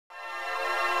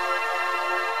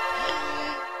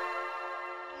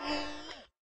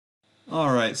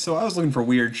Alright, so I was looking for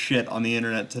weird shit on the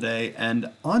internet today, and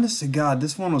honest to God,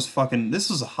 this one was this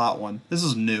was a hot one. This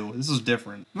is new. This is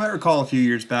different. You might recall a few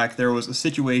years back, there was a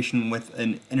situation with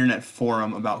an internet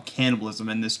forum about cannibalism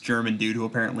and this German dude who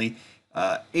apparently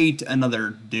ate another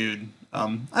dude.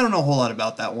 I don't know a whole lot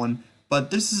about that one,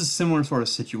 but this is a similar sort of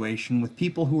situation with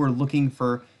people who are looking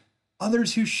for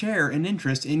others who share an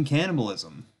interest in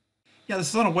cannibalism. Yeah, this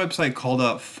is on a website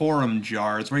called Forum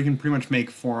Jars, where you can pretty much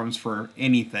make forums for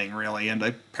anything, really, and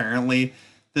apparently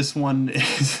this one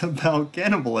is about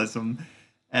cannibalism,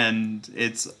 and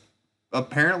it's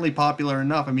apparently popular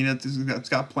enough. I mean, it's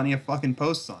got plenty of fucking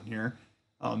posts on here,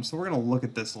 so we're going to look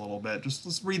at this a little bit.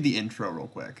 Let's read the intro real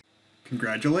quick.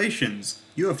 Congratulations!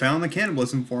 You have found the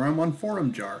cannibalism forum on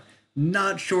Forum Jar.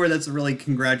 Not sure that's a really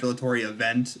congratulatory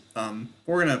event.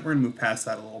 We're gonna move past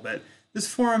that a little bit. This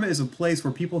forum is a place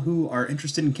where people who are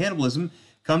interested in cannibalism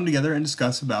come together and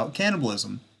discuss about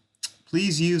cannibalism.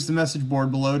 Please use the message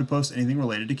board below to post anything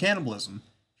related to cannibalism.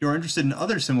 If you are interested in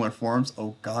other similar forums,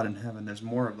 oh God in heaven, there's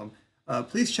more of them,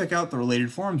 please check out the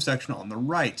related forum section on the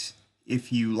right.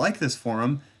 If you like this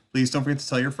forum, please don't forget to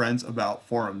tell your friends about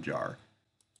Forum Jar.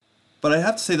 But I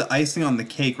have to say the icing on the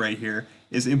cake right here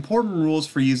is important rules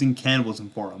for using cannibalism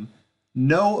forum.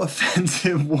 No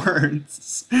offensive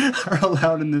words are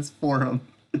allowed in this forum.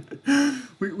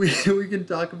 we can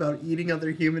talk about eating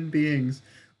other human beings,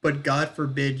 but God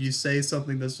forbid you say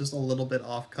something that's just a little bit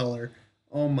off color.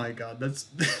 Oh my God, that's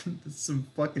some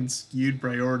fucking skewed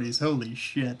priorities. Holy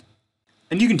shit.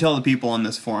 And you can tell the people on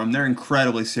this forum, they're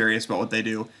incredibly serious about what they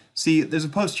do. See, there's a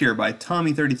post here by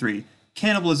Tommy33.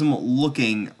 Cannibalism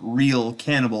looking real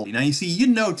cannibal. Now you see, you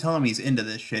know Tommy's into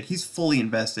this shit. He's fully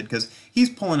invested because he's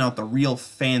pulling out the real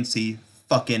fancy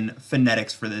fucking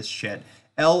phonetics for this shit.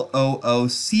 L-O-O-C-K-I-N-G.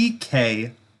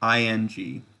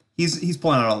 He's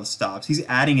pulling out all the stops. He's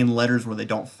adding in letters where they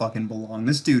don't fucking belong.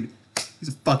 This dude, he's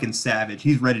a fucking savage.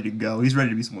 He's ready to go. He's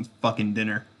ready to be someone's fucking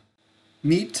dinner.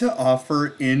 Meat to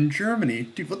offer in Germany.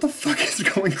 Dude, what the fuck is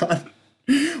going on?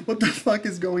 What the fuck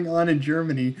is going on in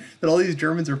Germany that all these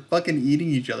Germans are fucking eating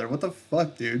each other? What the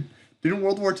fuck, dude? Didn't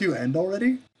World War II end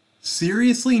already?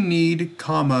 Seriously need,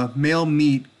 comma, male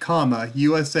meat, comma,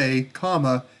 USA,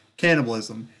 comma,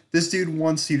 cannibalism. This dude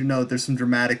wants you to know that there's some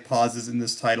dramatic pauses in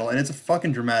this title, and it's a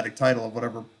fucking dramatic title of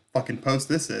whatever fucking post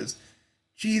this is.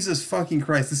 Jesus fucking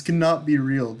Christ, this cannot be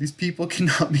real. These people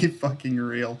cannot be fucking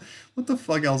real. What the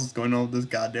fuck else is going on with this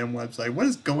goddamn website? What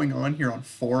is going on here on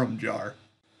Forum Jar?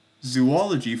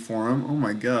 Zoology Forum, oh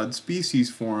my God, Species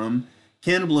Forum,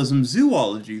 Cannibalism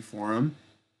Zoology Forum,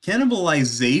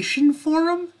 Cannibalization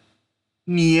Forum,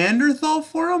 Neanderthal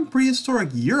Forum, Prehistoric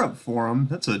Europe Forum,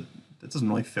 that doesn't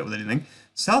really fit with anything,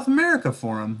 South America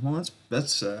Forum, well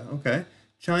that's okay,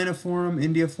 China Forum,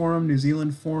 India Forum, New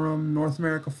Zealand Forum, North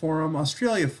America Forum,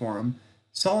 Australia Forum,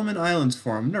 Solomon Islands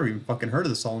Forum, never even fucking heard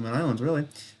of the Solomon Islands, really,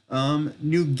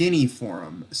 New Guinea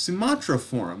Forum, Sumatra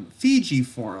Forum, Fiji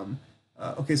Forum.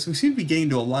 Okay, so we seem to be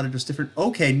getting to a lot of just different...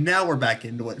 Okay, now we're back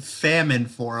into it. Famine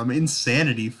Forum,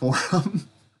 Insanity Forum.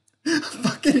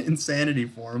 Fucking Insanity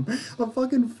Forum. A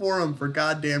fucking forum for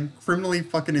goddamn criminally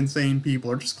fucking insane people,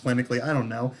 or just clinically, I don't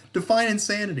know. Define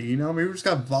insanity, you know? Maybe we just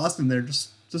got boss in there, just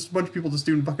a bunch of people just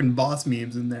doing fucking boss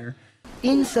memes in there.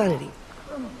 Insanity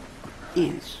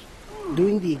is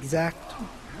doing the exact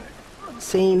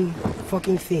same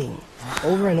fucking thing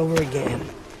over and over again,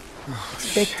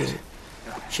 expecting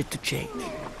shit to change.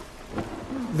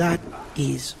 That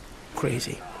is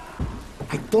crazy.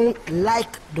 I don't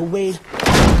like the way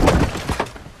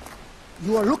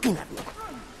you are looking at me.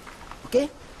 Okay?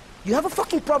 You have a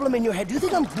fucking problem in your head. Do you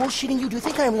think I'm bullshitting you? Do you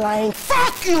think I'm lying?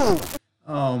 Fuck you!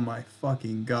 Oh my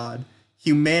fucking God.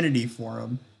 Humanity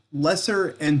Forum.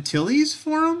 Lesser Antilles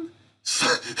Forum?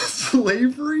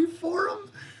 Slavery Forum?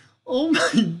 Oh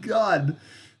my God.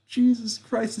 Jesus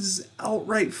Christ, this is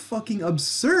outright fucking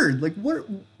absurd. Like,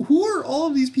 who are all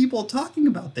of these people talking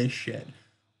about this shit?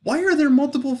 Why are there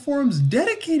multiple forums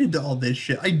dedicated to all this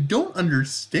shit? I don't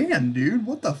understand, dude.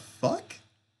 What the fuck?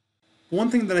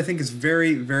 One thing that I think is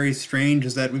very, very strange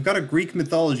is that we've got a Greek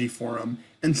mythology forum,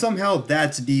 and somehow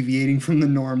that's deviating from the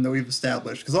norm that we've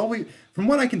established. Because from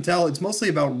what I can tell, it's mostly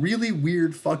about really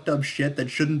weird, fucked up shit that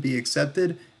shouldn't be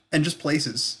accepted, and just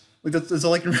places. Like, that's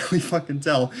all I can really fucking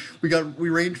tell. We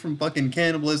range from fucking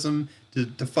cannibalism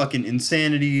to fucking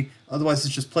insanity, otherwise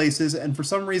it's just places, and for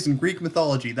some reason, Greek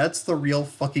mythology, that's the real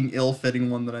fucking ill-fitting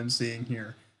one that I'm seeing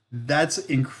here. That's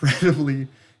incredibly,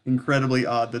 incredibly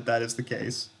odd that is the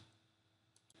case.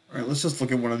 Alright, let's just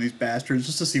look at one of these bastards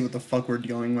just to see what the fuck we're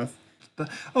dealing with.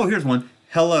 Oh, here's one.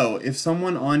 Hello, if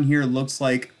someone on here looks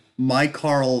like my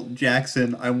Carl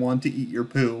Jackson, I want to eat your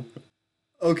poo.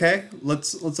 Okay,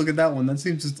 let's look at that one. That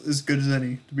seems as good as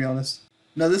any, to be honest.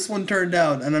 Now this one turned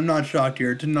out, and I'm not shocked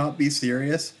here, to not be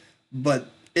serious,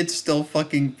 but it's still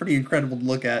fucking pretty incredible to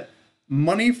look at.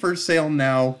 Money for sale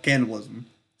now, cannibalism.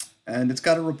 And it's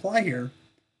got a reply here.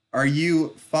 Are you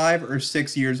 5 or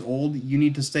 6 years old? You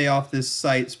need to stay off this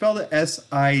site. Spelled it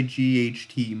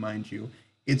SIGHT, mind you.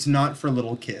 It's not for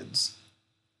little kids.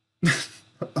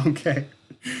 Okay.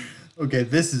 Okay,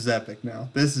 this is epic now.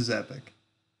 This is epic.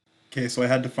 Okay, so I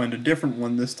had to find a different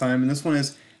one this time, and this one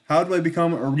is, how do I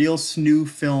become a real snoo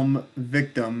film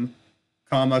victim,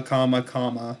 comma, comma,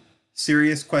 comma.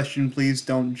 Serious question, please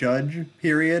don't judge,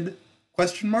 period,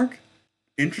 question mark?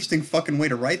 Interesting fucking way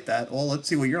to write that. Well, let's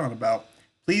see what you're on about.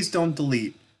 Please don't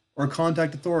delete or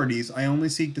contact authorities. I only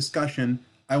seek discussion.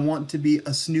 I want to be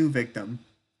a snoo victim.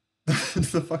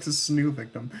 The fuck's a snoo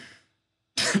victim?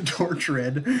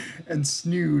 Tortured and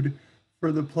snood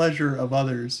for the pleasure of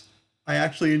others. I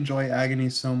actually enjoy agony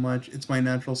so much. It's my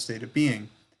natural state of being.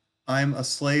 I'm a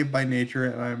slave by nature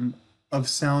and I'm of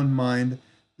sound mind.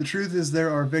 The truth is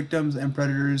there are victims and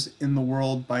predators in the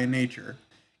world by nature.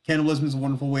 Cannibalism is a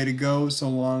wonderful way to go so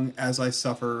long as I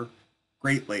suffer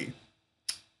greatly.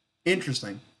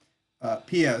 Interesting.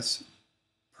 P.S.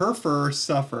 Prefer,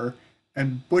 suffer,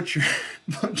 and butcher.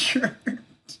 Butchered.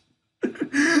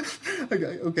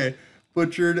 Okay.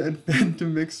 Butchered and fed to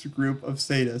mixed group of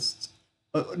sadists.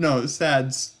 No,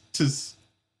 sads.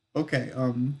 Okay,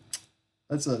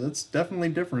 that's definitely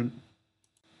different.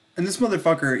 And this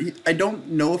motherfucker, I don't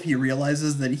know if he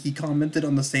realizes that he commented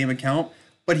on the same account,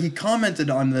 but he commented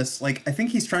on this, like, I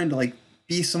think he's trying to, like,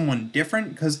 be someone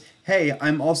different, because, hey,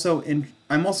 I'm also in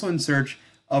search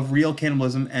of real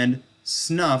cannibalism and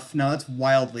snuff. Now that's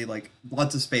wildly, like,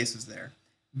 lots of spaces there.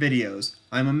 Videos.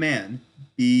 I'm a man.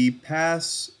 Be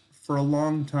pass for a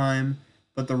long time,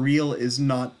 but the real is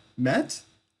not met?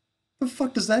 The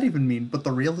fuck does that even mean? But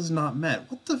the real is not met.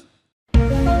 What the?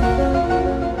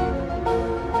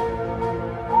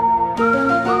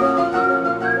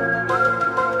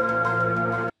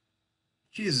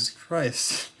 Jesus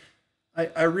Christ.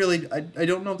 I really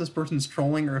don't know if this person's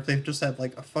trolling or if they've just had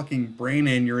like a fucking brain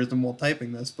aneurysm while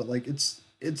typing this, but like it's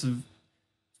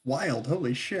wild.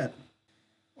 Holy shit.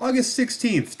 August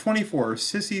 16th, 24,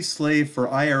 sissy slave for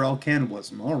IRL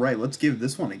cannibalism. Alright, let's give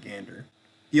this one a gander.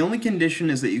 The only condition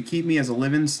is that you keep me as a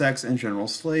live-in sex and general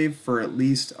slave for at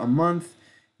least a month.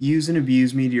 Use and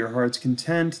abuse me to your heart's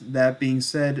content. That being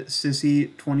said,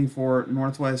 sissy, 24,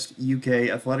 Northwest UK,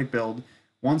 athletic build,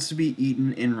 wants to be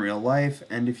eaten in real life,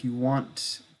 and if you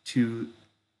want to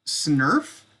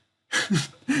snurf?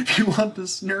 If you want to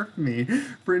snurf me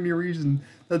for any reason,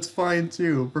 that's fine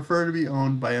too. Prefer to be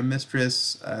owned by a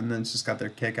mistress, and then it's just got their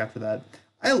kick after that.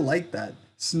 I like that.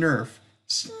 Snurf.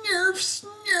 Snurf,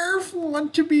 snurf,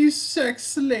 want to be sex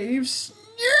slave,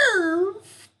 snurf.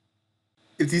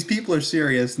 If these people are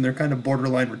serious and they're kind of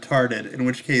borderline retarded, in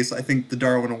which case I think the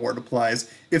Darwin Award applies.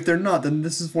 If they're not, then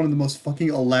this is one of the most fucking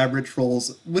elaborate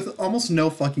trolls with almost no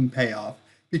fucking payoff.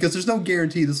 Because there's no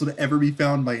guarantee this would ever be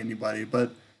found by anybody,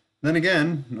 but then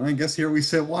again, I guess here we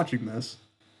sit watching this.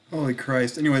 Holy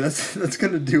Christ. Anyway, that's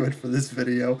gonna do it for this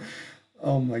video.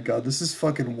 Oh my god, this is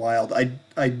fucking wild.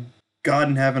 God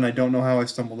in heaven, I don't know how I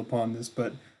stumbled upon this,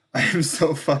 but I am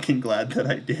so fucking glad that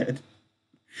I did.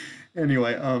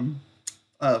 Anyway,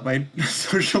 my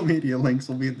social media links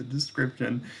will be in the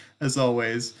description, as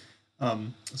always.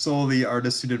 So will the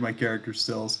artists who did my character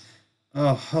stills.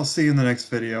 Oh, I'll see you in the next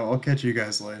video. I'll catch you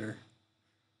guys later.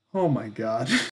 Oh my god.